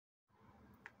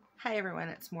Hi everyone,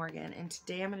 it's Morgan, and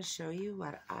today I'm going to show you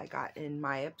what I got in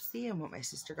my ipsy and what my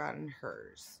sister got in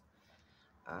hers.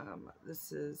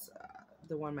 This is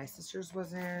the one my sister's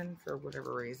was in for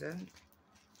whatever reason.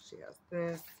 She has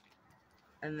this,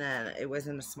 and then it was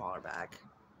in a smaller bag.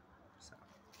 So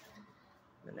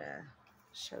I'm going to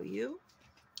show you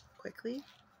quickly.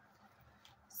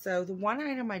 So the one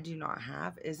item I do not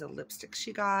have is a lipstick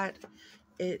she got.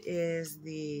 It is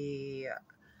the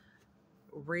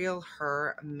Real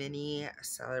Her Mini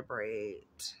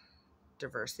Celebrate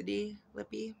Diversity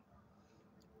lippy,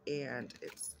 and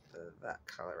it's that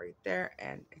color right there,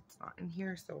 and it's not in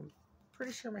here, so I'm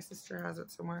pretty sure my sister has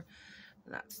it somewhere,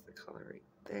 and that's the color right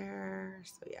there.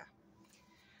 So yeah,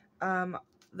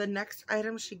 the next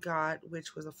item she got,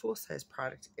 which was a full-size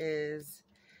product, is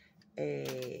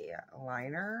a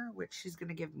liner, which she's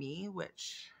gonna give me,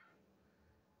 which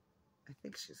I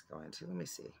think she's going to, let me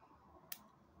see.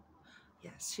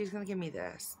 Yes, she's gonna give me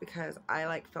this because I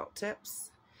like felt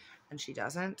tips and she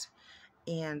doesn't.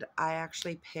 And I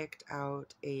actually picked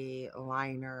out a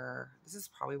liner. This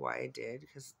is probably why I did,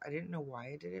 because I didn't know why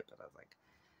I did it, but I was like,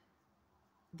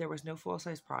 there was no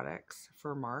full-size products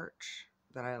for March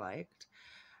that I liked.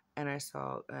 And I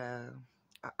saw an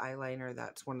eyeliner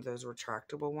that's one of those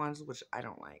retractable ones, which I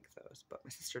don't like those, but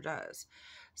my sister does.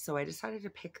 So I decided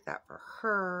to pick that for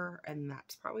her, and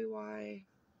that's probably why.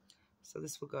 So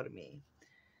this will go to me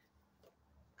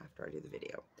after I do the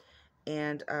video.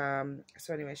 And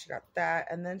so anyway, she got that,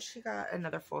 and then she got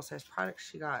another full-size product.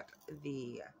 She got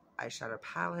the eyeshadow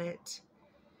palette.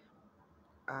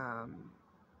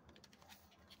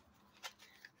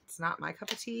 It's not my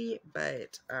cup of tea,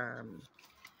 but I'm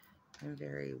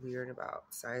very weird about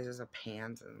sizes of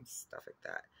pans and stuff like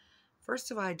that.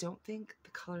 First of all, I don't think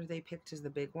the color they picked is the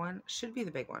big one. Should be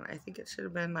the big one. I think it should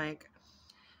have been like,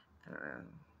 I don't know,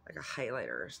 like a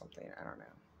highlighter or something. I don't know.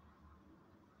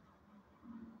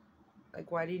 Like,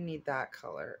 why do you need that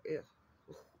color? Ew.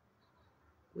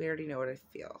 We already know what I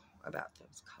feel about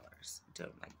those colors.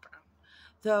 Don't like brown.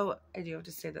 Though, I do have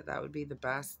to say that that would be the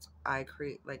best eye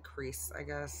crease, I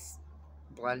guess.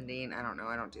 Blending. I don't know.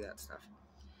 I don't do that stuff.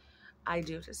 I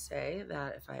do have to say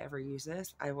that if I ever use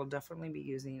this, I will definitely be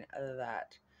using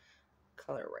that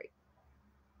color right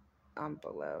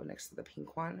below next to the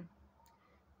pink one.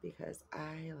 Because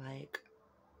I like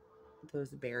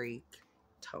those berry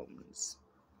tones.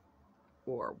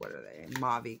 Or what are they?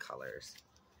 Mauve colors.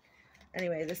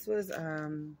 Anyway, this was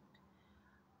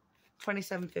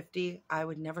 $27.50. I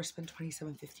would never spend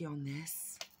 $27.50 on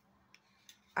this.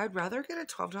 I'd rather get a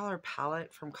 $12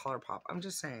 palette from ColourPop. I'm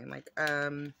just saying, like, I'd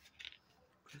rather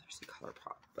see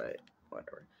ColourPop, but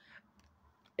whatever.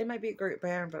 It might be a great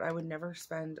brand, but I would never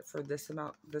spend for this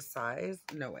amount, this size.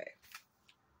 No way.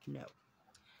 No.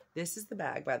 This is the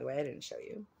bag, by the way. I didn't show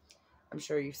you. I'm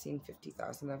sure you've seen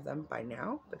 50,000 of them by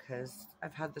now because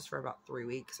I've had this for about 3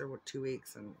 weeks or 2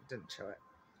 weeks and didn't show it.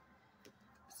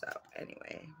 So,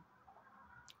 anyway.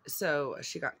 So,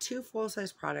 she got 2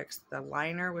 full-size products. The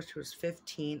liner, which was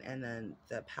 $15, and then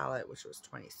the palette, which was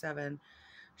 $27.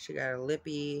 She got a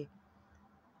lippy,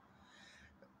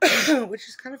 which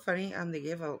is kind of funny. They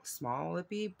gave a small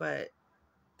lippy, but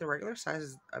the regular size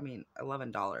is, I mean,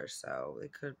 $11. So, they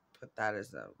could put that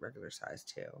as a regular size,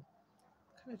 too.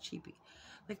 Kind of cheapy.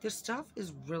 Like, this stuff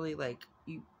is really, like,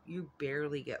 you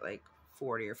barely get, like,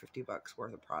 40 or 50 bucks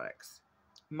worth of products.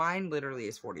 Mine literally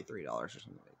is $43 or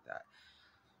something like that.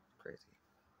 Crazy.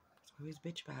 I always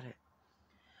bitch about it.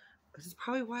 This is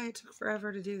probably why it took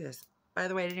forever to do this. By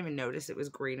the way, I didn't even notice it was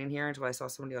green in here until I saw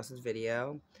somebody else's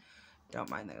video.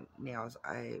 Don't mind the nails.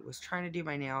 I was trying to do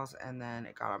my nails and then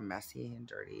it got all messy and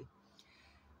dirty.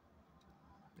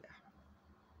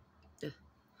 Yeah.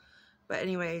 But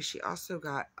anyway, she also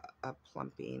got a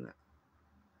plumping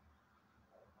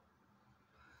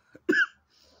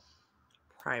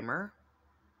primer.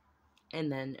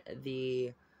 And then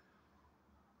the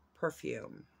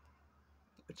perfume,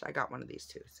 which I got one of these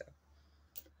too, so.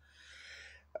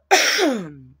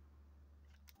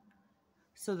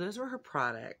 So those were her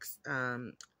products.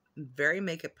 Very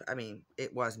makeup, I mean,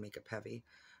 it was makeup heavy.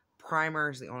 Primer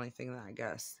is the only thing that I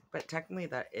guess, but technically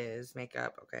that is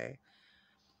makeup, okay?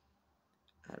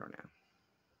 I don't know.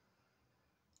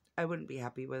 I wouldn't be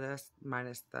happy with this,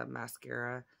 minus the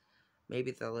mascara,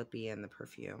 maybe the lippy and the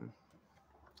perfume.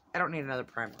 I don't need another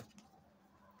primer.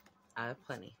 I have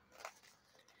plenty.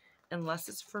 Unless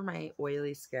it's for my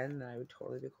oily skin, then I would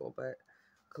totally be cool, but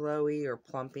glowy or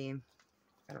plumping,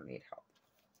 I don't need help.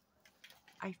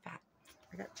 I'm fat.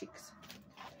 I got cheeks.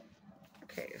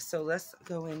 Okay, so let's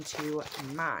go into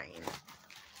mine.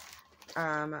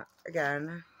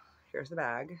 Again, here's the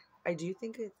bag. I do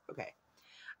think it's, okay,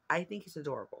 I think it's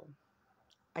adorable.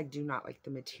 I do not like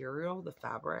the material, the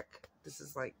fabric. This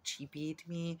is like cheapy to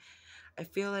me. I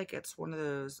feel like it's one of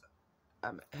those,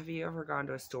 have you ever gone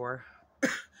to a store?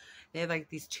 They have like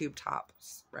these tube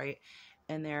tops, right?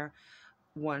 And they're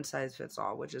one size fits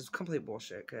all, which is complete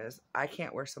bullshit because I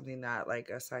can't wear something that like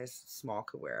a size small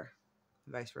could wear.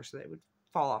 Vice versa, they would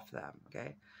fall off them,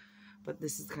 okay? But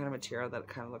this is the kind of material that it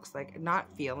kind of looks like.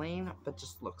 Not feeling, but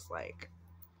just looks like.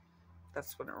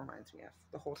 That's what it reminds me of.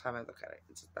 The whole time I look at it,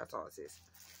 it's just, that's all it sees.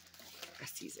 I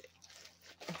sees it.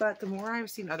 But the more I've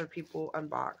seen other people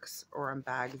unbox or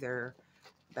unbag their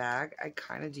bag, I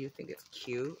kind of do think it's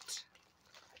cute.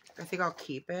 I think I'll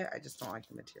keep it. I just don't like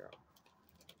the material.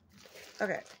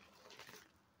 Okay.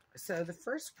 So the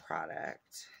first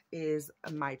product is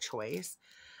my choice.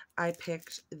 I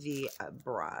picked the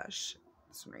brush.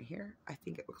 This one right here. I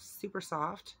think it looks super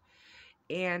soft.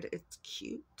 And it's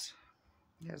cute.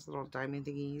 It has little diamond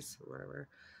thingies or whatever.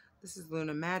 This is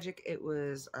Luna Magic. It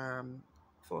was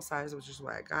full size, which is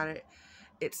why I got it.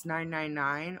 It's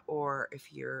 $9.99, or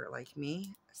if you're like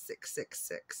me,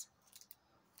 $6.66.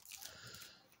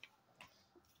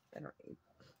 I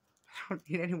don't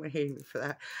need anyone hating me for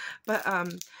that. But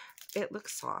it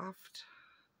looks soft.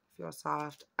 Feels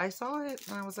soft. I saw it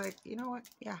and I was like, you know what?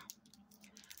 Yeah.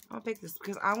 I'll pick this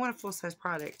because I want a full-size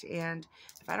product. And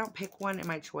if I don't pick one in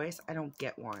my choice, I don't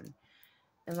get one.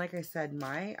 And like I said,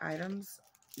 my items,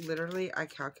 literally, I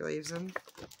calculated them,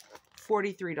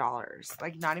 $43.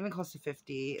 Like, not even close to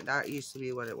 $50. That used to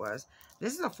be what it was.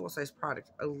 This is a full-size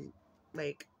product.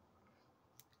 Like,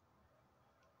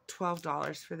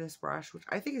 $12 for this brush, which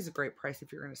I think is a great price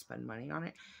if you're going to spend money on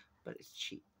it, but it's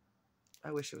cheap.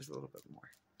 I wish it was a little bit more,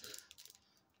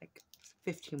 like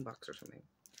 15 bucks or something.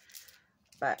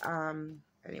 But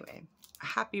anyway,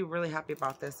 really happy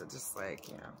about this. It's just like,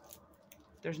 you know,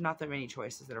 there's not that many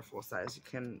choices that are full size. You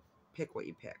can pick what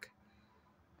you pick,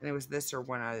 and it was this or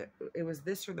one other. It was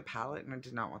this or the palette, and I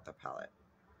did not want the palette.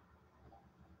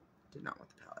 Did not want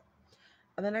the palette.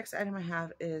 And the next item I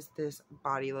have is this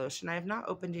body lotion. I have not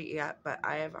opened it yet, but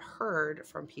I have heard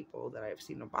from people that I've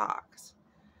seen a box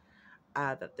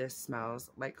that this smells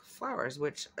like flowers,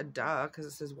 which, duh, because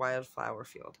it says Wildflower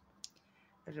Field.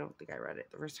 I don't think I read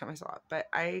it the first time I saw it, but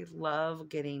I love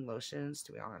getting lotions,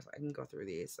 to be honest. I can go through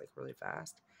these like really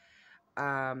fast.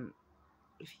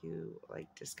 If you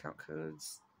like discount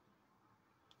codes,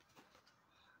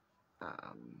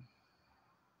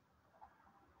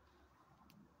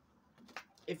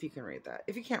 if you can read that.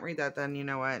 If you can't read that, then you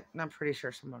know what? I'm pretty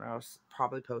sure someone else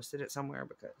probably posted it somewhere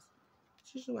because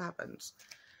it's usually what happens.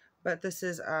 But this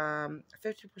is 50%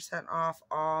 off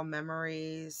all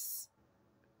memories.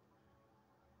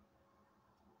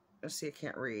 Let's see, I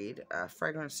can't read.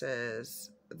 Fragrances.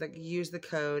 Use the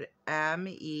code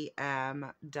MEMWF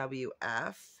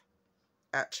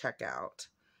at checkout.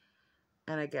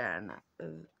 And again,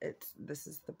 this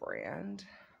is the brand.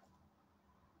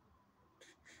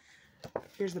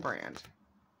 Here's the brand.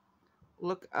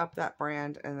 Look up that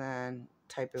brand and then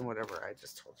type in whatever I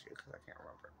just told you because I can't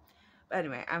remember. But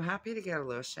anyway, I'm happy to get a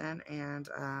lotion, and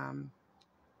I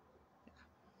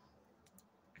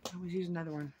can always use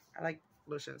another one. I like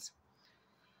lotions.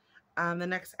 The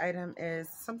next item is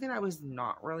something I was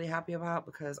not really happy about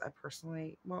because I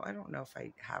personally, well, I don't know if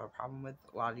I have a problem with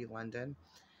Lottie London.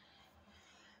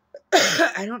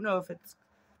 I don't know if it's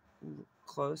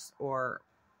close or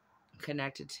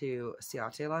connected to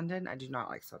Ciate London. I do not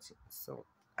like so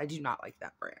I do not like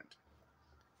that brand.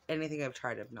 Anything I've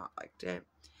tried, I've not liked it.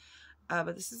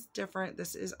 But this is different.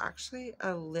 This is actually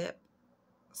a lip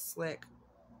slick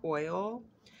oil.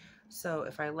 So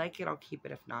if I like it, I'll keep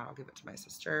it. If not, I'll give it to my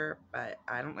sister. But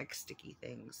I don't like sticky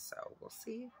things, so we'll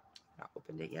see. I've not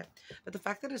opened it yet. But the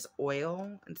fact that it's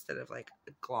oil instead of like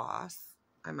a gloss,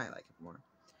 I might like it more.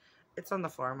 It's on the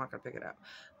floor. I'm not going to pick it up.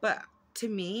 But to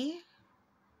me,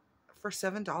 for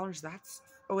 $7, that's...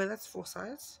 Oh, wait, that's full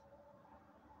size?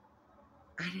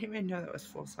 I didn't even know that was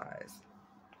full size.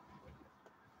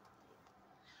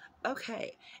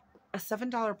 Okay. A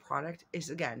 $7 product is,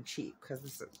 again, cheap. Because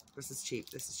this is cheap.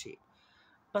 This is cheap.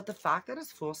 But the fact that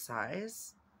it's full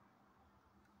size,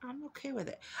 I'm okay with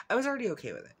it. I was already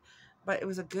okay with it. But it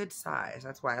was a good size.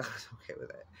 That's why I was okay with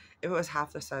it. If it was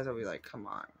half the size, I'd be like, come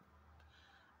on.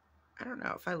 I don't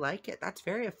know if I like it. That's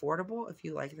very affordable if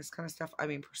you like this kind of stuff. I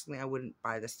mean, personally, I wouldn't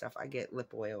buy this stuff. I get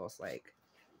lip oils like,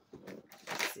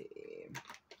 let's see.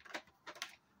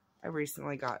 I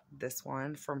recently got this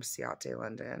one from Ciate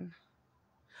London.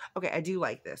 Okay, I do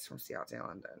like this from Ciate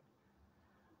London.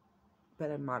 But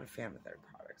I'm not a fan of their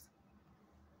products.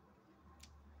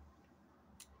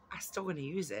 I'm still going to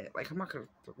use it. Like, I'm not going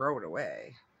to throw it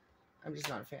away. I'm just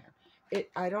not a fan.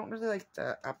 I don't really like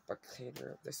the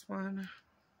applicator of this one.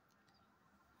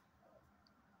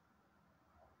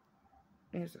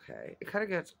 It's okay. It kind of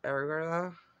gets everywhere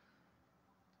though.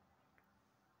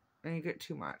 And you get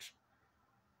too much.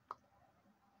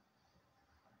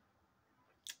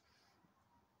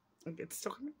 Like, it's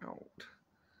still coming out.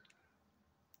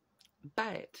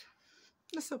 But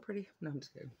it's so pretty. No, I'm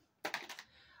just kidding.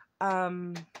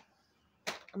 I'm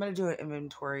going to do an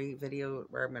inventory video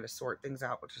where I'm going to sort things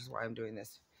out, which is why I'm doing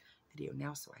this video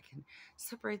now, so I can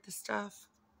separate the stuff.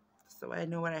 So I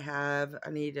know what I have.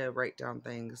 I need to write down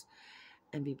things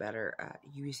and be better at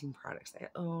using products I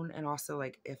own. And also,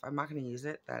 like, if I'm not going to use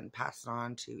it, then pass it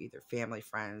on to either family,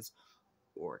 friends,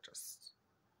 or just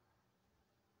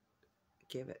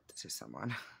give it to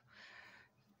someone.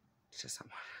 To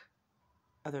someone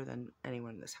other than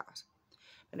anyone in this house.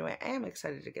 Anyway, I am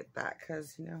excited to get that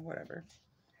because, you know, whatever.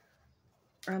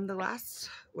 Then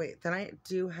I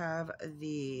do have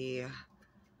the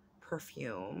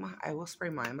perfume. I will spray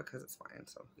mine because it's fine,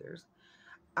 so here's.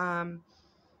 I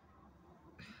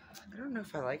don't know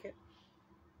if I like it.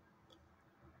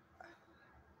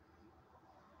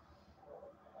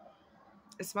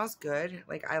 It smells good.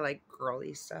 Like, I like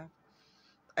girly stuff.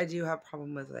 I do have a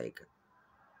problem with, like,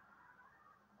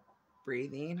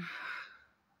 breathing.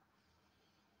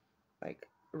 Like,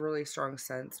 really strong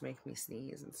scents make me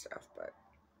sneeze and stuff, but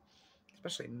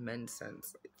especially men's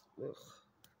scents. Like, ugh.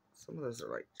 Some of those are,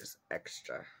 like, just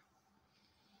extra.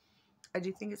 I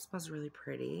do think it smells really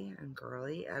pretty and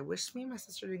girly. I wish me and my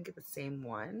sister didn't get the same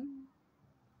one.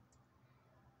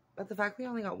 But the fact we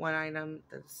only got one item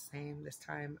that's the same this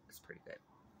time is pretty good.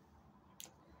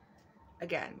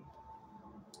 Again,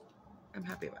 I'm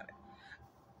happy about it.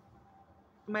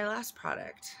 My last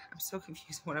product, I'm so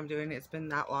confused what I'm doing. It's been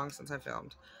that long since I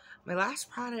filmed. My last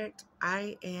product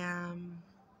I am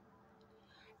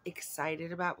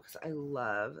excited about because I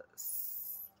love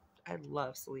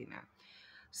Selena.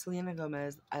 Selena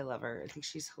Gomez, I love her. I think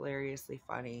she's hilariously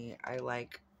funny. I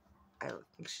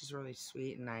think she's really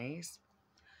sweet and nice.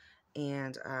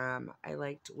 And I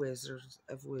liked Wizards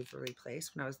of Waverly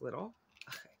Place when I was little.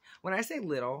 Okay. When I say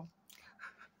little,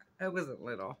 I wasn't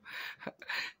little. I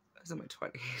was in my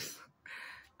 20s.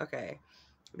 Okay.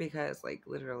 Because, like,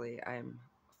 literally, I'm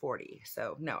 40.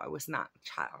 So, no, I was not a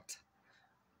child.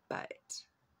 But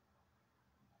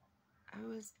I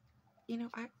was, you know,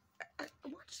 I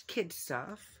watched kid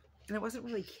stuff. And it wasn't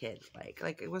really kid-like.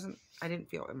 Like, it wasn't, I didn't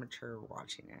feel immature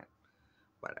watching it.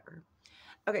 Whatever.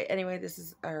 Okay, anyway, this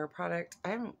is our product.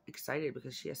 I'm excited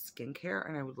because she has skincare,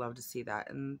 and I would love to see that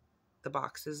in the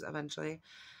boxes eventually.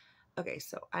 Okay,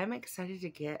 so I'm excited to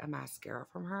get a mascara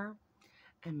from her.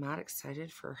 I'm not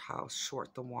excited for how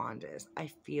short the wand is. I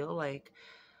feel like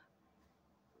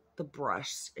the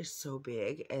brush is so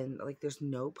big, and, like, there's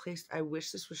no place. I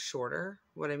wish this was shorter.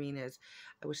 What I mean is,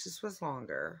 I wish this was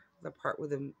longer. The part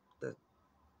with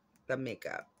the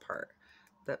makeup part.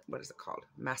 What is it called?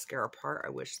 Mascara part. I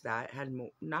wish that had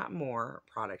not more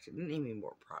product. It didn't need me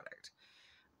more product,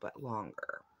 but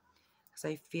longer. Because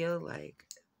I feel like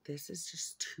this is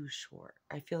just too short.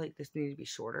 I feel like this needed to be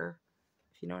shorter,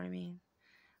 if you know what I mean.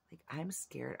 Like, I'm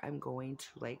scared I'm going to,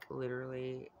 like,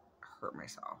 literally hurt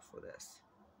myself with this.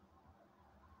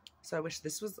 So I wish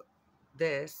this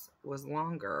was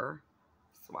longer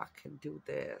so I can do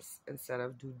this instead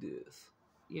of do this.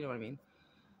 You know what I mean?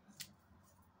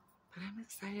 But I'm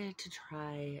excited to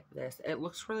try this. It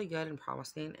looks really good and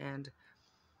promising. And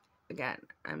again,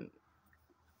 I'm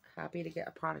happy to get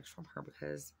a product from her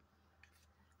because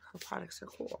her products are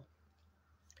cool.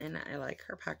 And I like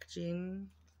her packaging.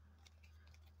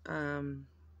 I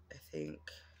think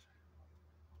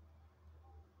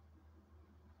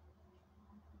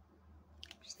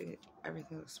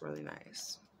everything looks really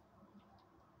nice.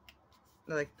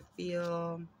 I like the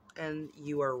feel. And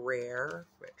you are rare,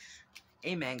 which,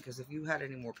 amen, because if you had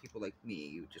any more people like me,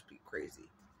 you would just be crazy.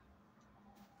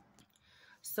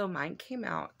 So mine came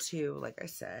out to, like I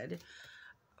said,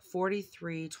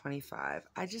 $43.25.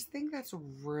 I just think that's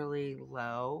really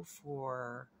low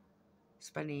for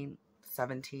spending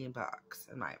 $17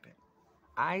 in my opinion.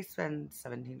 I spend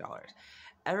 $17.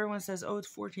 Everyone says, oh, it's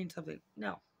 14 something.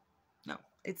 No,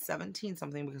 it's 17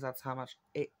 something because that's how much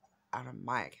it out of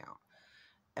my account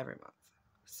every month.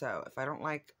 So if I don't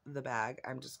like the bag,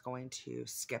 I'm just going to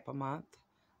skip a month.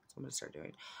 That's what I'm going to start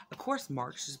doing. Of course,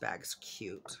 March's bag is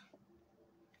cute.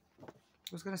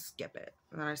 I was going to skip it.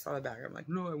 And then I saw the bag. I'm like,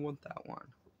 no, I want that one.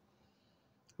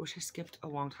 I wish I skipped a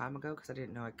long time ago because I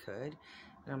didn't know I could.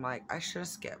 And I'm like, I should have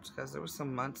skipped because there was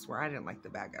some months where I didn't like the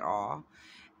bag at all.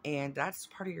 And that's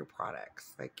part of your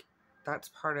products. Like, that's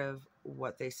part of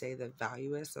what they say the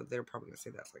value is. So they're probably going to say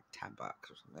that's like $10 or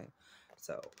something.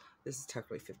 So this is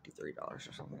technically $53 or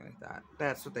something like that.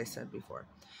 That's what they said before.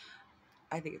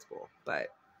 I think it's cool. But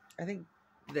I think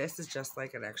this is just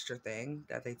like an extra thing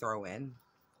that they throw in.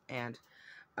 And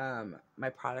my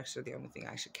products are the only thing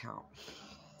I should count.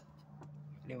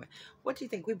 Anyway, what do you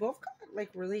think? We both got like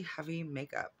really heavy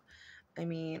makeup. I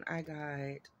mean, I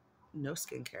got no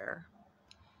skincare.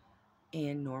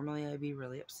 And normally I'd be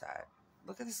really upset.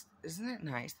 Look at this. Isn't it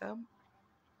nice though?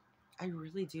 I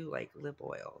really do like lip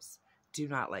oils. Do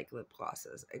not like lip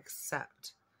glosses,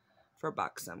 except for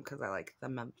Buxom, because I like the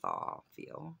menthol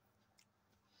feel.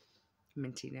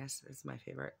 Mintiness is my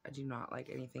favorite. I do not like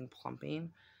anything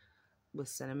plumping with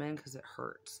cinnamon because it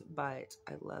hurts, but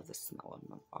I love the smell of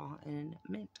menthol and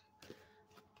mint.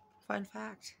 Fun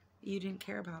fact you didn't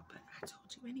care about, but I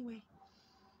told you anyway.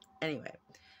 Anyway,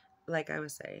 like I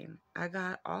was saying, I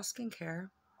got all skincare.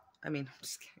 I mean, I'm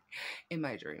just kidding. In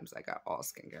my dreams, I got all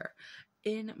skincare.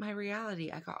 In my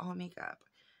reality, I got all makeup,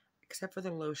 except for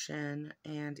the lotion.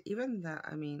 And even that,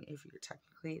 I mean, if you're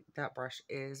technically, that brush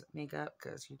is makeup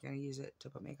because you're going to use it to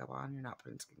put makeup on. You're not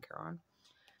putting skincare on.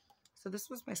 So this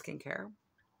was my skincare.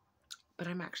 But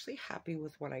I'm actually happy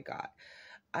with what I got.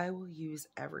 I will use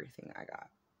everything I got,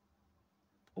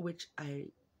 which I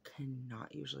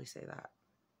cannot usually say that.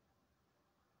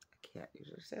 I can't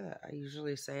usually say that. I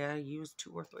usually say I use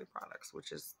 2 or 3 products,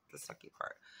 which is the sucky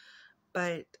part.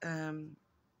 But I'm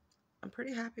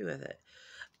pretty happy with it.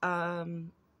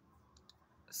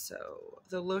 So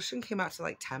the lotion came out to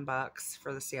like $10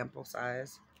 for the sample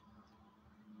size,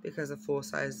 because the full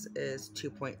size is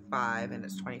 2.5 and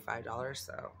it's $25.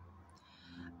 So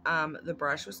the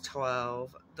brush was $12.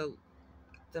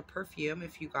 The perfume,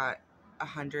 if you got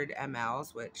 100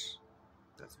 mLs, which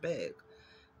that's big,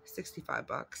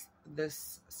 $65.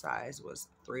 This size was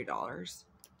 $3.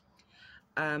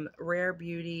 Rare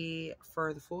Beauty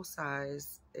for the full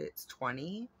size, it's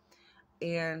 $20.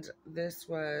 And this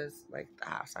was like the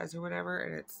half size or whatever,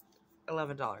 and it's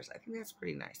 $11. I think that's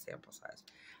pretty nice sample size.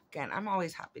 Again, I'm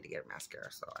always happy to get a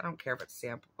mascara, so I don't care if it's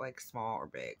sample like small or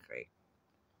big, right?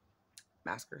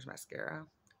 Mascara's mascara,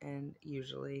 and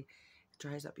usually it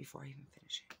dries up before I even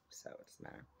finish it, so it doesn't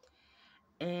matter.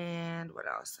 And what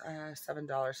else?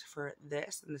 $7 for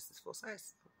this, and this is full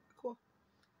size. Cool.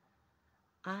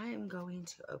 I'm going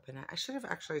to open it. I should have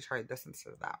actually tried this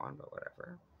instead of that one, but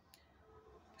whatever.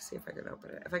 See if I can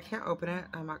open it. If I can't open it,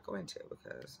 I'm not going to,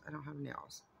 because I don't have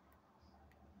nails.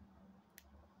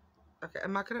 Okay,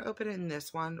 I'm not going to open it in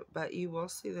this one, but you will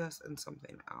see this in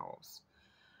something else.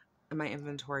 In my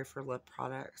inventory for lip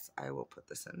products, I will put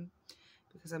this in,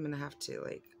 because I'm going to have to,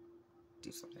 like,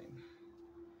 do something.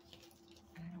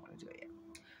 And I don't want to do it yet.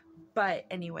 But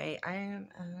anyway, I am,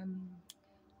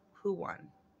 who won?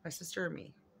 My sister or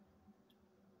me?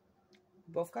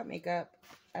 Both got makeup.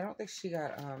 I don't think she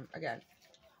got, again,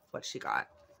 what she got.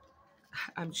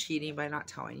 I'm cheating by not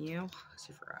telling you.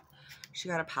 She forgot. She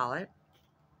got a palette.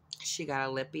 She got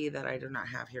a lippy that I do not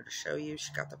have here to show you.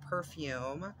 She got the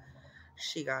perfume.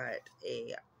 She got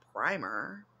a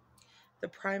primer. The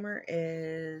primer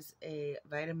is a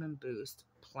Vitamin Boost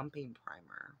plumping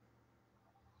primer.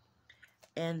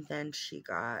 And then she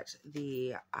got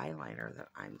the eyeliner that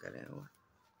I'm going to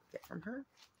get from her.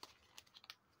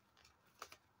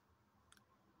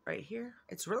 Right here.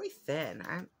 It's really thin.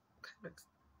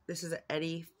 This is an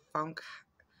Eddie Funk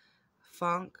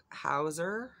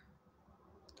Hauser.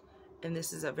 And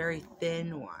this is a very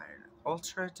thin one.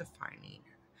 Ultra defining.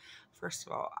 First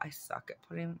of all, I suck at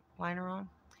putting liner on.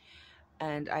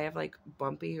 And I have like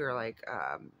bumpy or like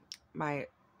my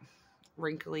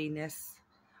wrinkliness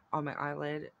on my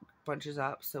eyelid bunches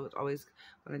up. So it's always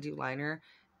when I do liner,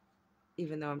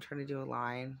 even though I'm trying to do a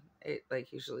line, it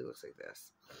like usually looks like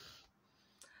this.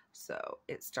 So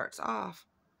it starts off.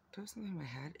 Do I have something in my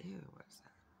head? Ew, what is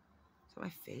that? Is that my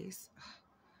face?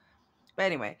 But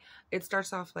anyway, it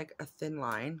starts off like a thin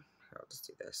line. I'll just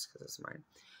do this because it's mine.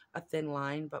 A thin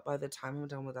line, but by the time I'm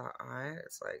done with that eye,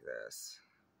 it's like this.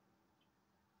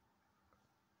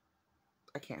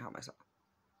 I can't help myself.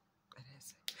 It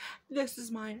is. This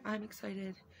is mine. I'm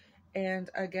excited. And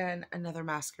again, another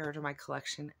mascara to my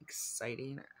collection.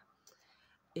 Exciting.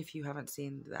 If you haven't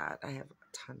seen that, I have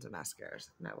tons of mascaras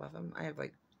and I love them. I have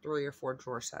like 3 or 4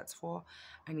 drawer sets full.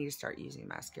 I need to start using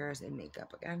mascaras and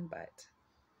makeup again, but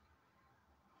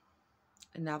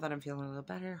and now that I'm feeling a little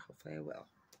better, hopefully I will.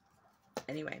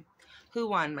 Anyway, who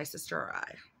won, my sister or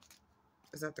I?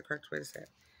 Is that the correct way to say it?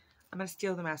 I'm going to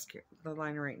steal the mascara, the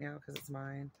liner right now because it's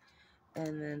mine.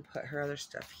 And then put her other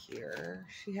stuff here.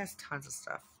 She has tons of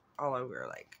stuff all over,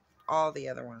 like all the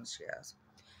other ones she has.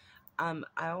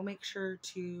 I'll make sure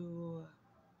to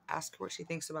ask her what she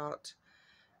thinks about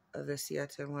the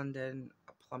Siete London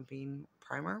plumping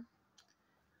primer.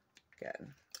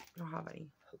 Again, I don't have any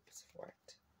hopes for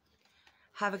it.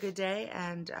 Have a good day,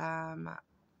 and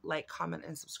like, comment,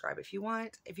 and subscribe if you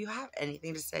want. If you have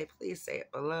anything to say, please say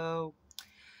it below.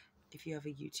 If you have a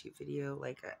YouTube video,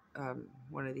 like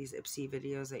one of these ipsy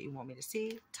videos that you want me to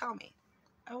see, tell me.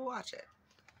 I will watch it.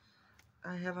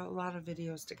 I have a lot of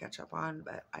videos to catch up on,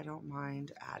 but I don't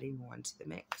mind adding one to the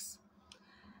mix.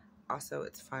 Also,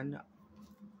 it's fun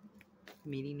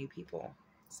meeting new people.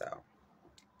 So,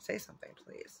 say something,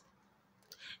 please.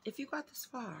 If you got this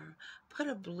far, put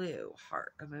a blue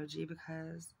heart emoji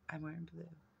because I'm wearing blue.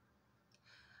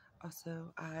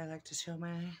 Also, I like to show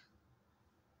my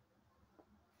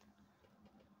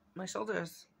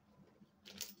shoulders.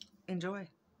 Enjoy.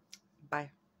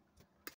 Bye.